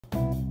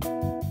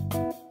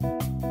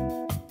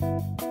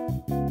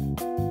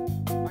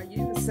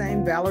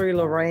defendant Valerie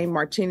Lorraine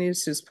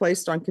Martinez, who's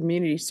placed on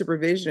community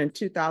supervision in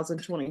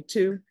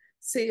 2022,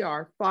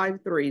 CR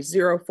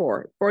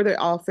 5304, for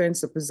the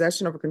offense of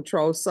possession of a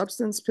controlled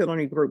substance,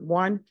 penalty group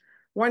 1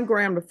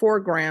 gram to 4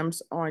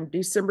 grams on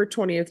December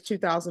 20th,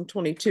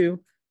 2022,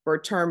 for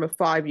a term of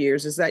 5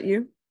 years. Is that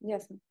you?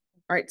 Yes. All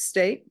right,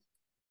 state.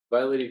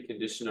 Violating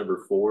condition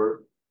number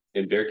 4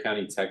 in Bexar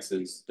County,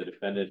 Texas, the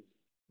defendant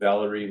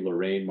Valerie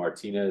Lorraine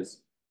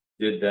Martinez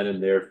did then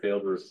and there fail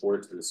to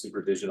report to the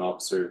supervision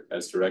officer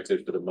as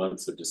directed for the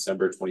months of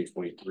December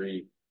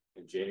 2023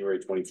 and January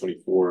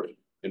 2024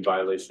 in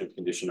violation of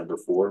condition number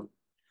 4.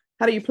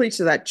 How do you plead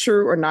to that?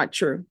 True or not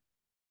true?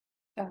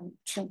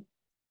 True.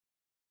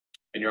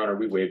 And Your Honor,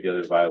 we waive the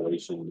other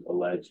violation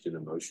alleged in the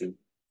motion.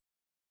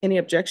 Any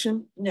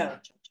objection? No.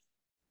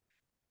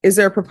 Is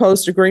there a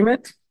proposed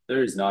agreement?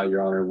 There is not,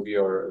 Your Honor.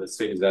 The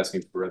state is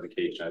asking for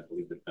revocation. I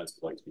believe the defense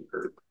would like to be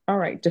heard. All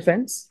right,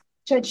 defense.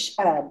 Judge,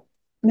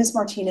 Ms.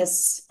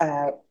 Martinez,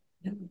 the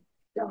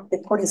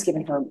court has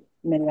given her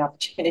many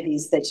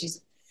opportunities that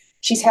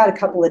she's had a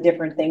couple of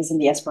different things in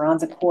the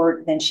Esperanza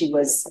court. Then she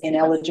was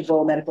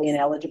medically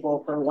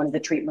ineligible for one of the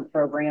treatment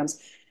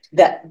programs.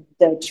 That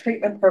the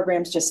treatment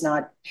programs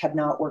have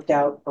not worked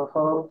out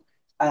for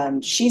her.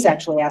 She's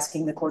actually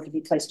asking the court to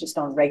be placed just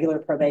on regular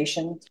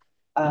probation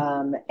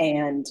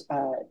and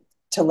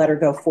to let her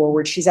go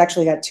forward. She's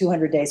actually got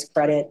 200 days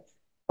credit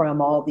from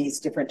all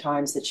these different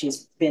times that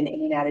she's been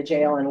in and out of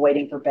jail and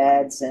waiting for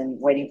beds and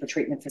waiting for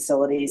treatment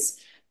facilities.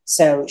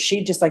 So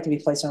she'd just like to be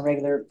placed on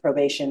regular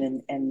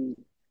probation and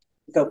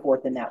go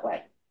forth in that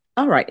way.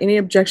 All right. Any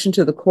objection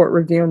to the court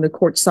reviewing the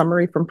court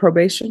summary from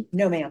probation?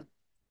 No, ma'am.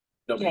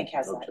 No, Hank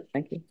has that.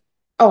 Thank you.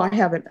 Oh, I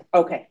have it.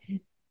 Okay.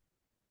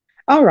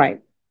 All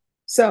right.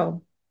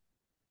 So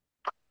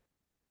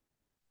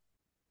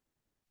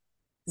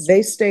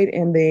they state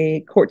in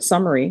the court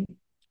summary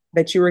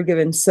that you were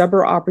given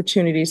several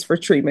opportunities for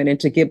treatment and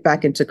to get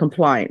back into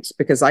compliance,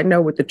 because I know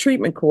with the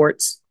treatment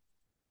courts,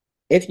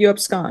 if you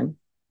abscond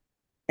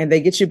and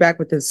they get you back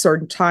with a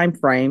certain time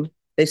frame,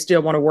 they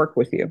still want to work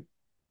with you.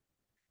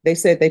 They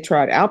said they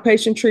tried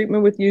outpatient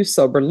treatment with you,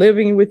 sober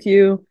living with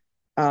you,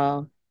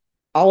 all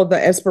of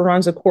the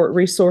Esperanza court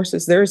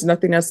resources. There's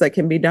nothing else that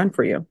can be done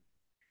for you.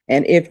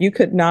 And if you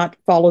could not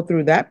follow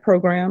through that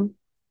program,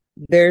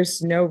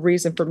 there's no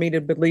reason for me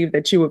to believe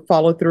that you would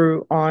follow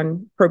through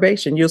on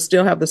probation. You'll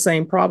still have the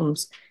same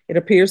problems. It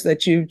appears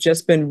that you've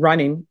just been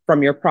running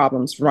from your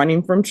problems,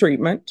 running from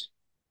treatment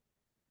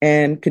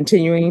and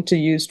continuing to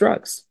use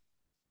drugs.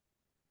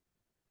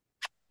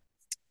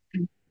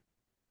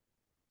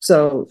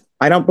 So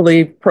I don't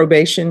believe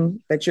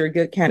probation, that you're a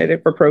good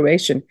candidate for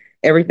probation.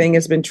 Everything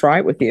has been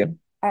tried with you.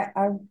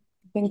 I've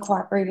been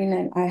cooperating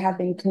and I have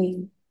been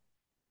clean.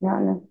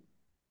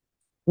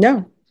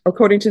 No,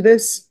 according to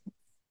this,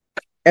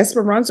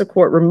 Esperanza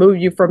court removed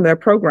you from their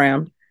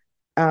program.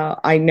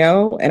 I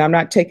know, and I'm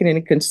not taking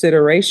into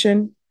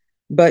consideration,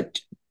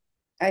 but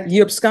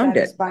you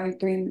absconded. By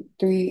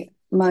 3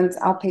 months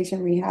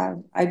outpatient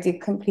rehab. I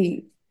did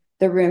complete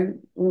the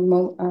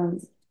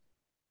remote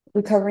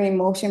recovery and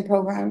motion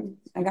program.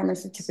 I got my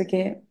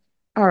certificate.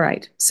 All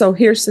right. So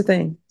here's the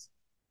thing.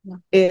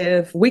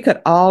 If we could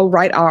all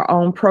write our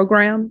own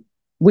program,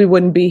 we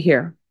wouldn't be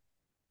here.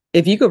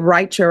 If you could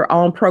write your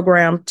own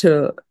program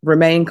to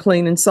remain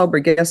clean and sober,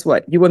 guess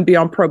what? You wouldn't be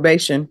on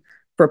probation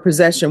for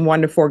possession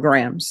 1 to 4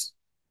 grams.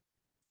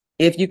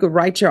 If you could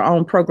write your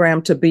own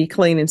program to be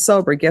clean and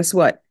sober, guess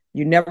what?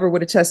 You never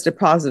would have tested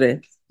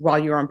positive while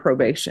you're on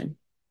probation.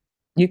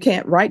 You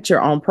can't write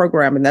your own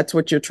program, and that's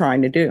what you're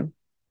trying to do.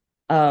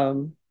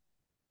 I'm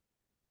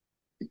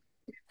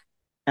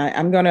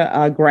going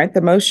to grant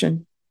the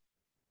motion.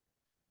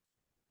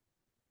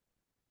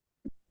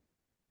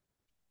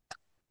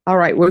 All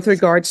right, with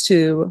regards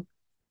to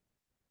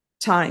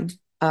time,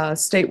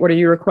 state, what are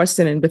you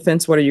requesting? And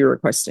defense, what are you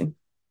requesting?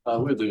 We're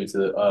looking to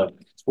the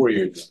 4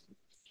 years.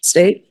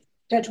 State?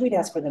 Judge, we'd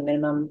ask for the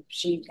minimum.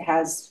 She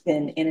has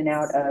been in and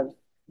out of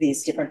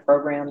these different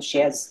programs. She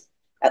has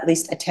at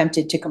least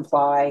attempted to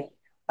comply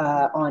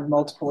on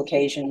multiple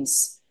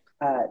occasions.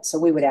 So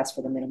we would ask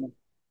for the minimum.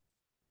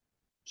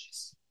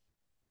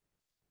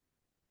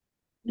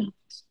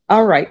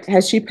 All right,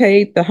 has she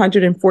paid the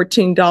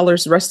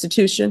 $114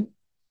 restitution?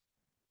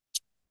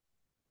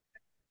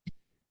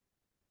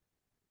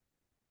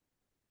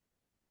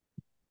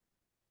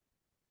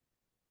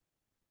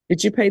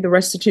 Did you pay the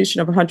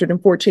restitution of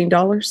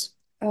 $114?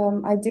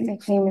 I did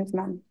make payments,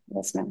 ma'am.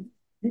 Yes, ma'am.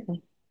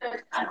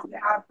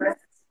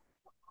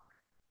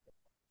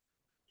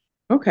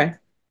 Okay.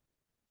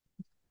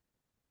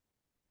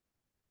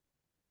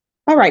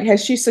 All right.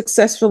 Has she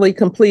successfully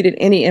completed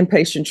any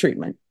inpatient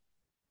treatment?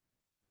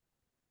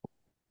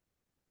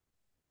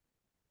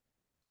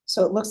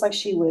 So it looks like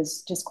she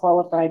was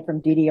disqualified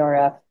from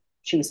DDRF.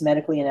 She was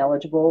medically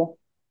ineligible.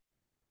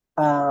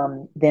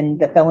 Then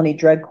the felony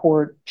drug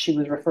court, she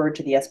was referred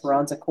to the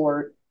Esperanza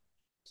court.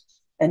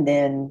 And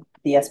then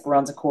the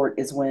Esperanza court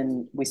is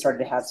when we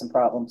started to have some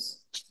problems.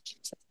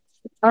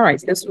 All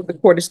right, that's what the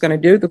court is going to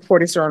do. The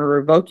court is going to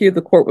revoke you.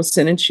 The court will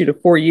sentence you to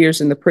 4 years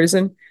in the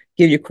prison,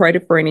 give you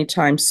credit for any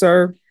time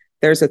served.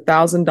 there's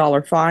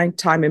 $1,000 fine.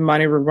 Time and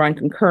money will run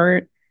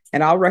concurrent,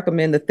 and I'll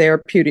recommend the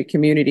therapeutic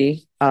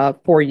community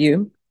for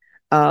you.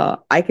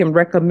 I can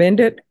recommend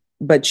it,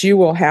 but you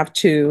will have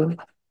to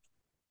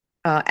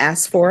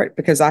ask for it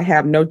because I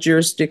have no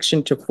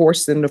jurisdiction to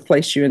force them to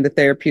place you in the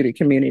therapeutic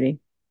community.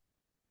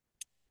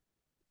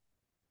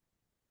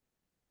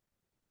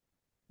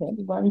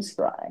 Everyone's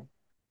dry.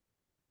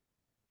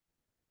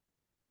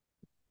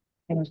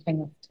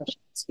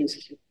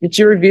 Did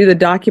you review the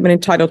document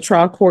entitled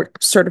Trial Court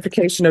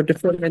Certification of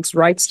Defendant's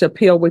Rights to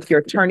Appeal with your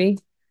attorney?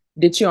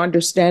 Did you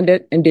understand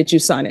it and did you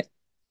sign it?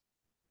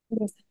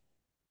 Yes.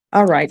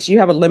 All right. You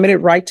have a limited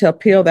right to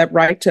appeal. That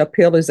right to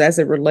appeal is as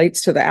it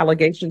relates to the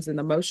allegations in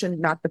the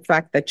motion, not the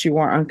fact that you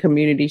are on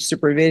community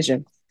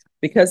supervision.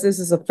 Because this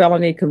is a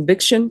felony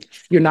conviction,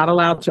 you're not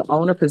allowed to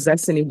own or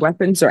possess any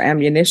weapons or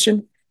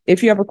ammunition.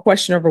 If you have a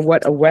question over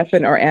what a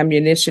weapon or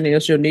ammunition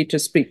is, you'll need to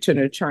speak to an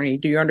attorney.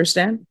 Do you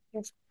understand?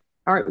 Yes.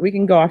 All right, we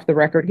can go off the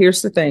record.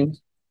 Here's the thing.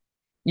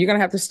 You're going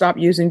to have to stop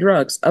using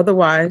drugs.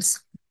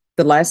 Otherwise,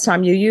 the last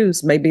time you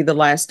use may be the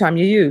last time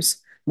you use.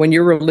 When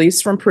you're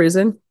released from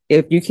prison,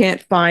 if you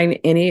can't find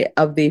any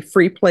of the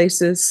free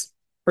places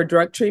for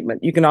drug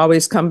treatment, you can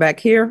always come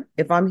back here.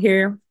 If I'm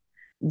here,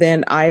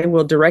 then I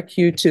will direct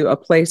you to a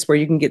place where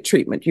you can get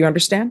treatment. You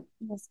understand?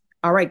 Yes.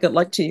 All right, good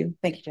luck to you.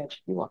 Thank you,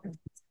 Judge. You're welcome.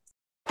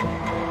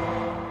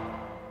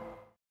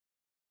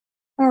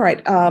 All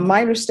right,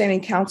 my understanding,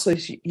 counsel,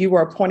 is you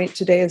were appointed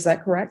today. Is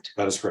that correct?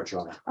 That is correct,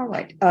 Your Honor. All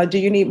right. Do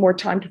you need more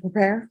time to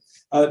prepare?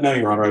 No,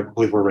 Your Honor, I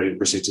believe we're ready to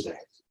proceed today.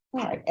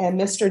 All right. And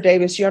Mr.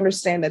 Davis, you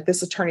understand that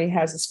this attorney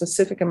has a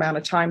specific amount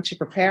of time to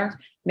prepare,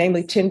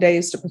 namely 10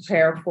 days to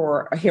prepare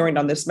for a hearing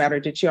on this matter.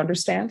 Did you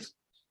understand?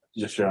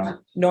 Yes, Your Honor.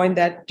 Knowing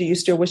that, do you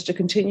still wish to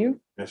continue?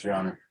 Yes, Your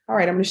Honor. All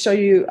right, I'm going to show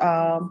you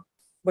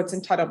what's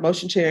entitled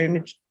Motion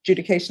to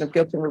Adjudication of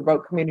Guilt and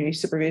Revoke Community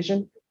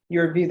Supervision.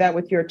 You review that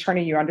with your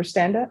attorney. You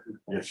understand it?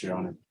 Yes, Your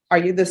Honor. Are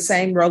you the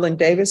same Roland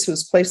Davis who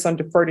was placed on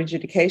deferred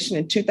adjudication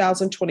in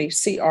 2020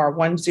 CR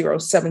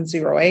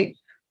 10708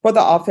 for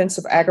the offense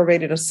of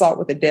aggravated assault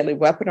with a deadly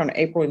weapon on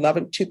April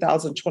 11,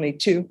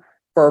 2022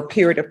 for a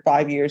period of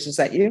 5 years? Is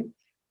that you?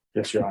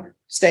 Yes, Your Honor.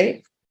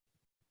 State.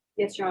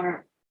 Yes, Your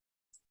Honor.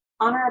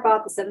 On or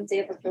about the 7th day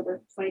of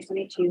October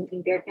 2022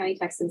 in Bexar County,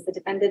 Texas, the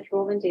defendant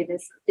Roland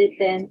Davis did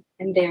then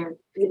and there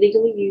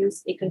illegally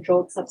use a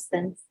controlled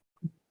substance,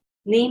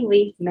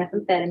 namely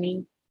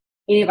methamphetamine,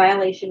 in a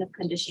violation of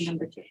condition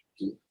number 2.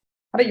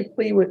 How do you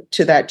plead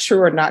to that?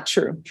 True or not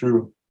true?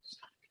 True.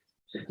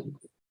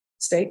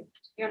 State.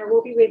 Your Honor,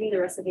 we'll be waiving the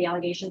rest of the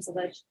allegations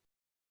alleged.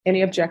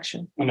 Any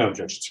objection? No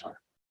objections, Your Honor.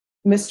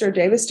 Mr.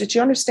 Davis, did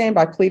you understand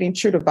by pleading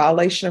true to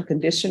violation of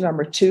condition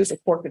number 2, the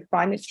court could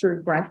find it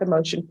true, grant the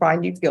motion,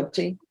 find you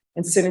guilty,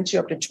 and sentence you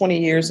up to 20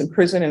 years in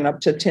prison and up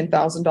to a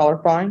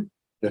 $10,000 fine?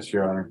 Yes,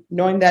 Your Honor.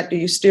 Knowing that, do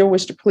you still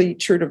wish to plead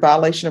true to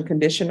violation of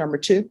condition number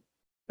 2?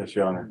 Yes,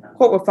 Your Honor.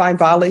 Court will find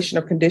violation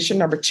of condition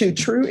number 2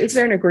 true. Is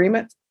there an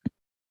agreement?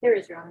 There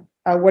is, Your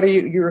Honor. What are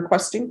you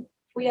requesting?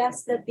 We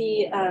ask that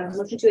the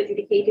motion to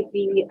adjudicate it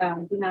be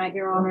denied,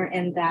 Your Honor,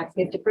 and that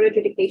if deferred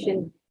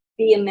adjudication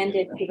be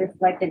amended to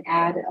reflect and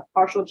add a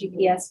partial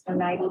GPS for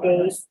 90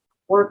 days,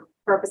 work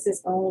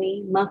purposes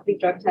only, monthly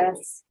drug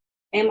tests,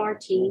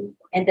 MRT,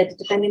 and that the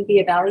defendant be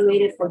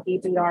evaluated for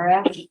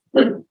DBRF.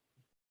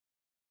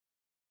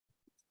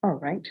 All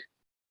right.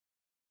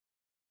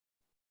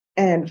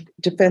 And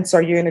defense,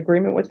 are you in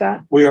agreement with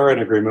that? We are in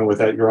agreement with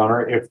that, Your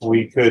Honor. If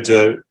we could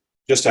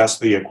just ask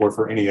the court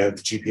for any of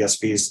the GPS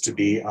fees to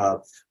be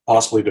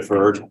possibly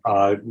deferred.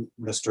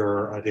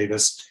 Mr.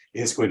 Davis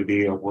is going to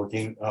be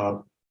working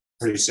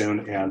pretty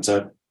soon,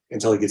 and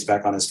until he gets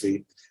back on his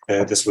feet,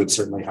 this would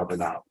certainly help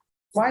him out.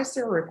 Why is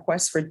there a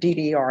request for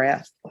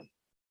DDRF?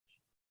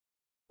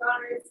 Your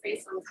Honor, it's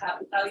based on the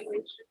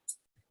evaluation.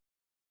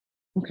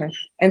 Okay.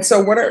 And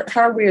so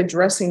how are we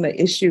addressing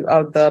the issue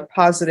of the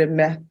positive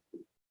meth?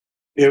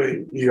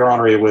 Your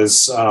Honor, it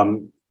was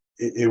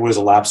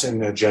a lapse in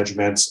the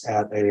judgment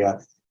at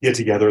a get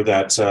together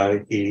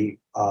that he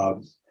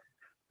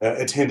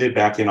attended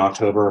back in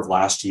October of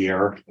last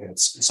year.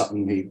 It's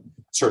something he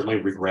certainly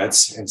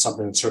regrets and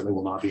something that certainly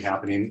will not be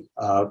happening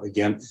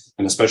again,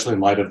 and especially in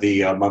light of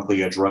the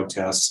monthly drug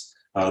tests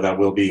that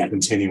will be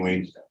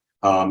continuing.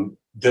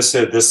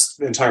 This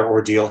entire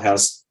ordeal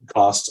has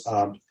cost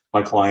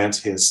my client,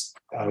 his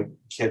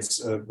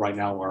kids right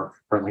now are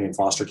currently in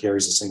foster care.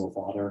 He's a single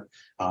father.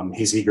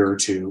 He's eager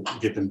to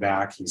get them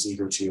back. He's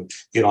eager to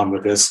get on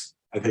with this.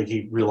 I think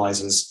he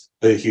realizes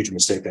the huge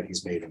mistake that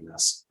he's made in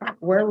this.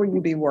 Where will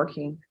you be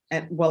working?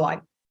 And will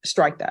I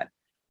strike that?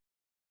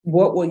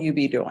 What will you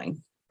be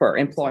doing for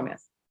employment?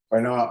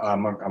 Right now,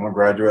 I'm a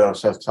graduate of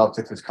South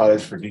Texas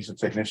College for diesel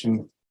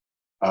technician.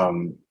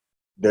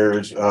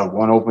 There's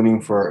one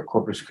opening for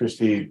Corpus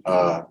Christi.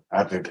 I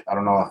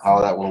don't know how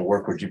that will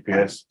work with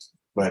GPS,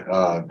 but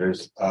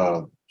there's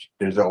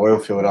an oil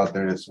field out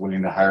there that's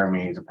willing to hire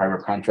me as a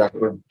private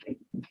contractor.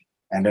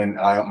 And then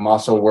I'm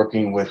also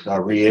working with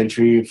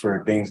re-entry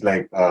for things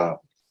like,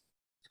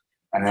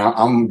 and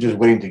I'm just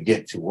waiting to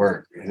get to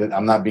work.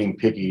 I'm not being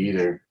picky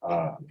either.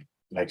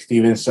 like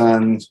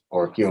Stevenson's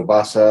or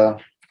Kielbasa.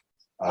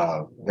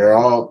 They're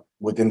all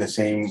within the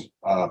same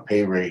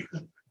pay rate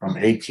from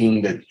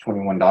 $18 to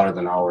 $21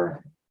 an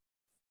hour.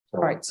 So,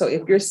 All right, so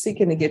if you're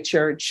seeking to get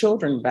your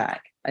children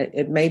back,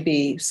 it may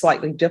be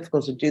slightly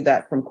difficult to do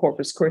that from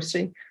Corpus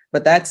Christi,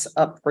 but that's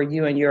up for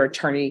you and your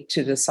attorney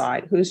to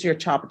decide. Who's your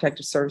Child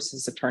Protective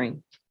Services attorney?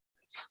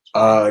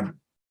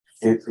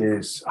 It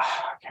is, I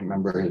can't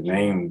remember his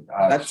name.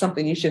 That's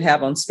something you should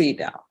have on speed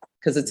dial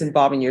because it's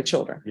involving your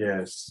children.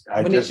 Yes.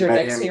 When is your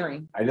next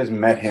hearing? I just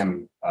met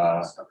him.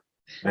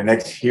 The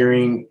next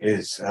hearing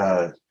is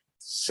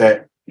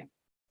set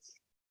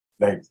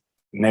like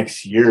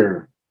next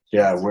year.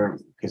 Yeah, we're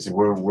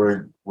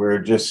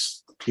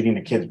just getting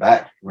the kids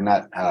back. We're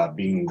not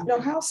being. You know,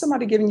 how's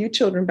somebody giving you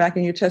children back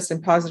and you're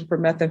testing positive for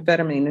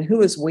methamphetamine? And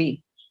who is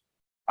we?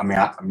 I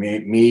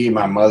mean, me,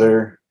 my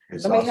mother.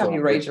 Let me have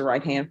you raise your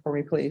right hand for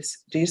me,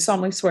 please. Do you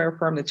solemnly swear or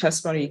affirm the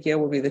testimony you give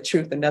will be the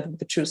truth and nothing but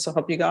the truth, so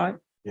help you God?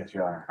 Yes,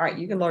 you are. All right,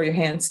 you can lower your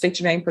hand. State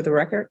your name for the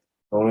record.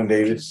 Roland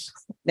Davis.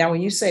 Now, when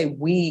you say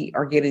we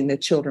are getting the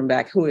children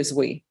back, who is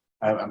we?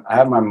 I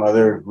have my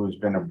mother, who's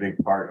been a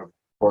big part of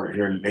court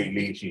here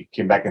lately. She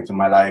came back into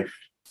my life.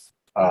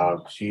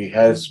 She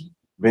has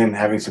been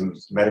having some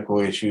medical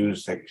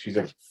issues. Like she's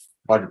a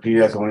quadriplegic.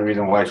 That's the only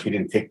reason why she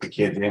didn't take the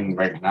kids in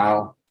right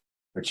now.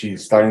 But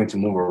she's starting to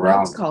move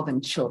around. Let's call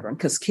them children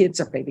because kids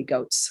are baby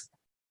goats.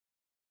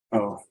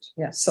 Oh,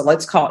 Yeah, so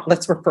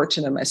let's refer to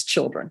them as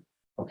children.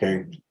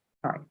 okay.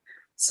 All right.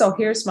 So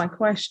here's my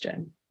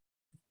question.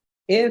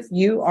 If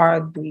you are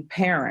the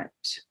parent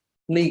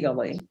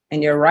legally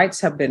and your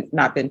rights have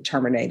not been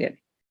terminated,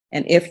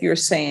 and if you're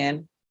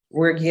saying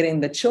we're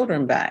getting the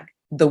children back,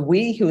 the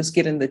we who is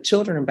getting the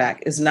children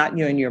back is not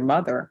you and your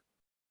mother.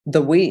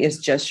 The we is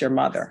just your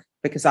mother,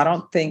 because I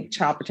don't think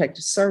Child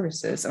Protective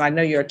Services, and I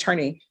know your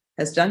attorney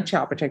has done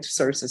Child Protective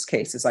Services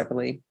cases, I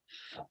believe.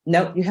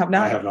 No, you have I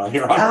not. have not,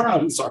 Your Honor.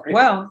 I'm sorry.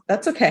 Well,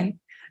 that's okay.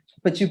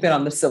 But you've been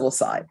on the civil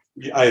side.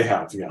 I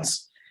have,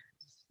 yes.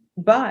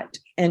 But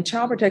in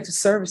Child Protective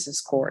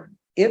Services Court,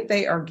 if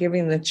they are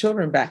giving the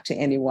children back to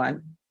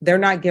anyone, they're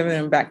not giving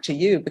them back to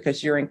you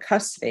because you're in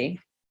custody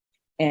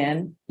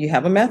and you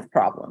have a meth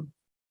problem.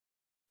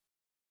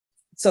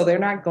 So they're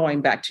not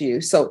going back to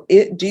you. So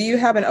do you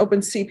have an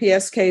open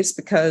CPS case?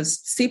 Because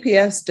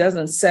CPS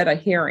doesn't set a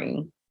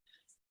hearing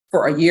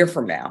for a year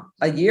from now.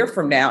 A year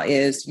from now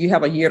is you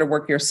have a year to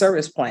work your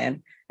service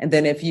plan. And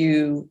then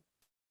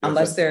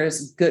unless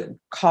there's good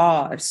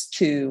cause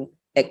to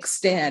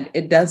extend,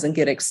 it doesn't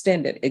get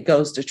extended. It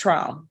goes to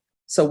trial.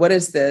 So what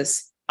is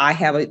this?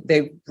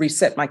 They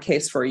reset my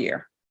case for a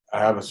year. I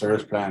have a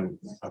service plan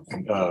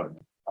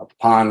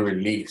upon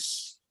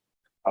release.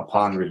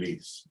 Upon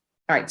release.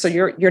 All right. So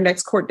your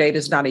next court date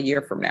is not a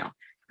year from now.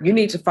 You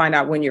need to find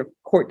out when your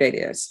court date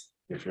is.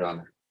 Yes, Your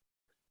Honor.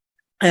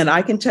 And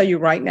I can tell you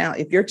right now,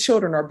 if your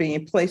children are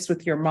being placed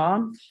with your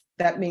mom,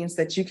 that means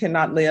that you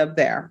cannot live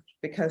there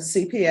because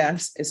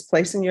CPS is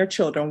placing your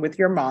children with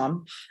your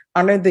mom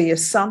under the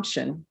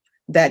assumption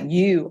that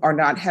you are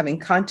not having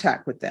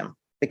contact with them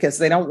because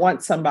they don't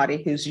want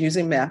somebody who's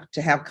using meth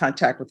to have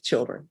contact with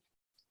children,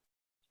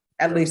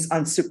 at least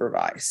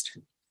unsupervised.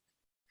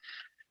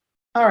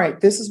 All right,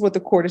 this is what the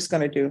court is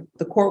going to do.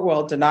 The court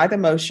will deny the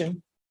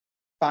motion,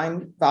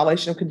 find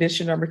violation of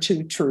condition number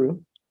 2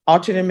 true,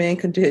 alternate amend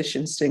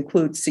conditions to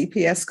include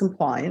CPS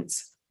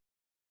compliance.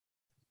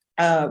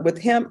 With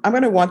him, I'm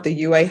going to want the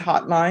UA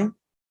hotline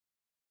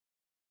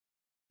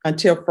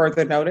until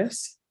further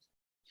notice.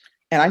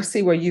 And I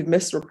see where you've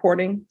missed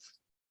reporting.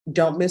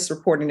 Don't miss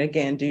reporting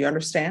again. Do you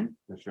understand?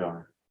 Yes, Your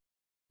Honor.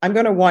 I'm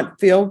going to want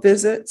field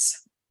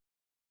visits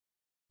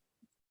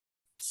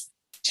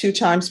 2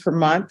 times per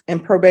month.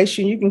 And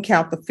probation, you can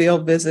count the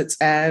field visits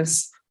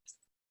as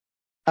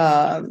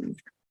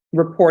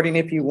reporting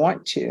if you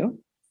want to.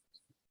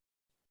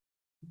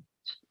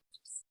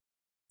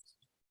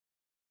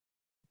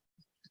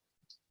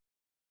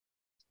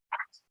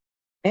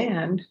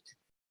 And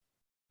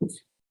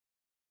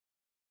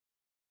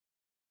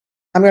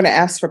I'm going to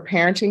ask for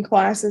parenting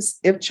classes.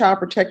 If Child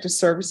Protective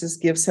Services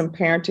gives him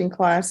parenting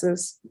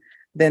classes,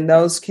 then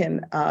those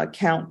can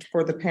count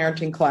for the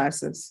parenting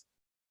classes.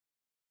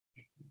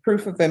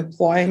 Proof of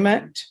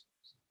employment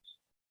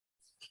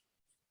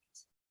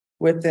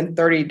within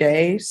 30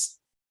 days.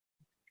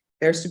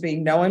 There's to be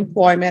no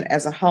employment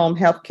as a home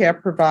health care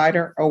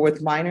provider or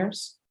with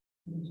minors.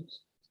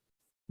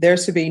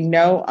 There's to be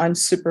no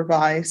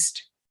unsupervised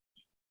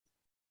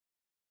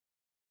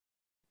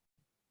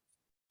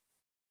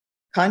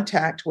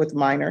contact with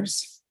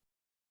minors.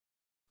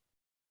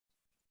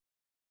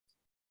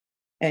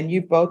 And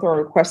you both are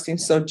requesting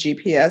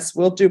GPS.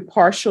 We'll do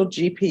partial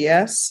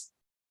GPS.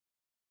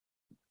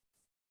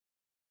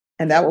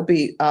 And that will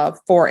be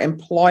for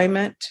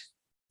employment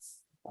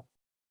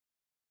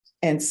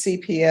and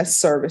CPS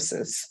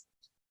services.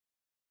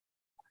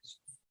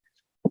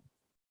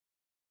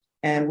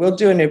 And we'll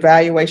do an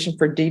evaluation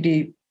for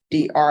DDRF.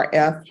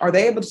 Are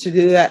they able to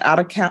do that out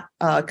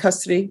of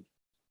custody?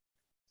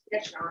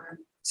 Yes, Your Honor.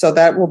 So So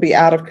that will be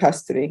out of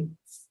custody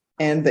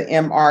and the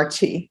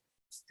MRT.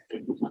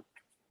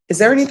 Is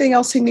there anything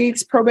else he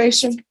needs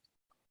probation?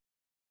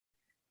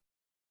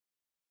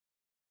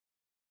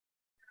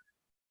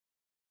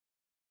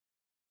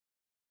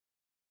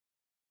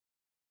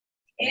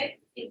 If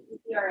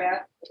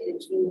PPRF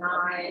is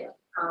not,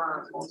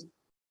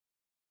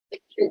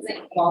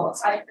 isn't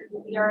qualified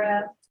for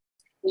PPRF,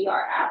 we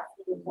are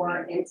asking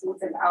for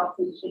intensive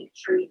outpatient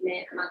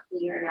treatment,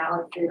 monthly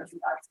analysis.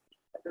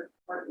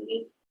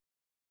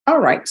 All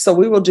right, so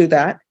we will do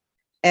that.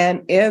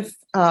 And if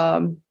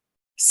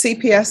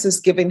CPS is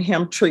giving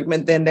him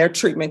treatment, then their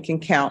treatment can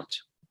count.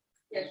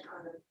 Yes, Your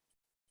Honor.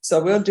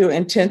 So we'll do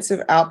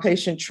intensive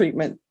outpatient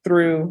treatment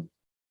through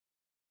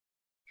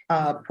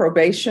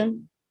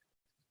probation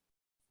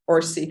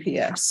or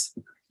CPS.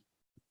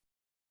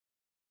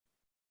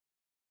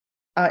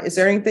 Is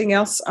there anything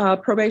else,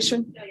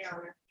 probation? No, Your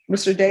Honor.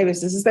 Mr.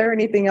 Davis, is there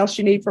anything else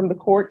you need from the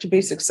court to be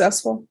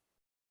successful?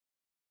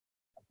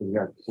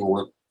 Yeah, we'll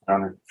work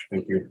on it.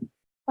 Thank you.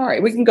 All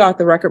right, we can go off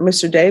the record.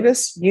 Mr.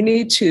 Davis, you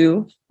need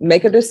to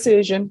make a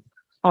decision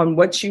on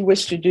what you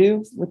wish to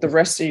do with the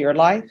rest of your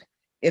life.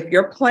 If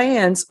your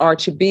plans are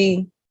to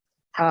be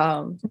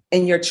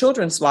in your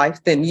children's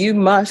life, then you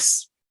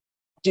must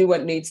do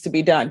what needs to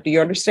be done. Do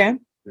you understand?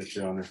 Yes,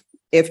 Your Honor.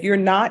 If you're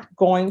not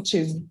going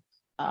to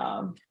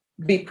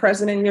be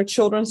present in your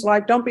children's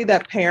life, don't be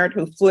that parent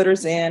who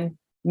flitters in,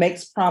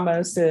 makes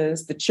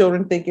promises. The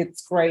children think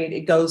it's great.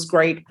 It goes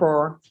great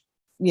for,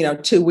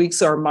 2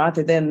 weeks or a month.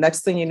 And then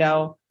next thing you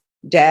know,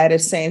 dad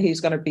is saying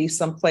he's going to be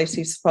someplace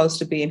he's supposed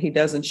to be and he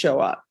doesn't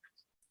show up.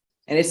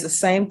 And it's the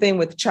same thing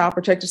with Child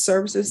Protective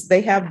Services.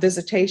 They have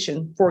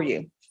visitation for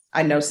you.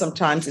 I know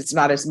sometimes it's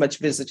not as much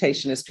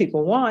visitation as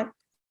people want,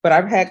 but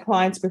I've had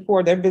clients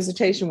before, their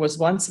visitation was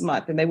once a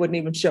month and they wouldn't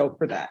even show up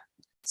for that.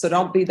 So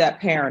don't be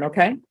that parent,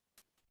 okay?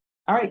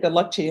 All right, good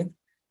luck to you.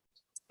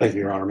 Thank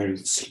you, Your Honor. Maybe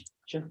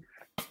Sure.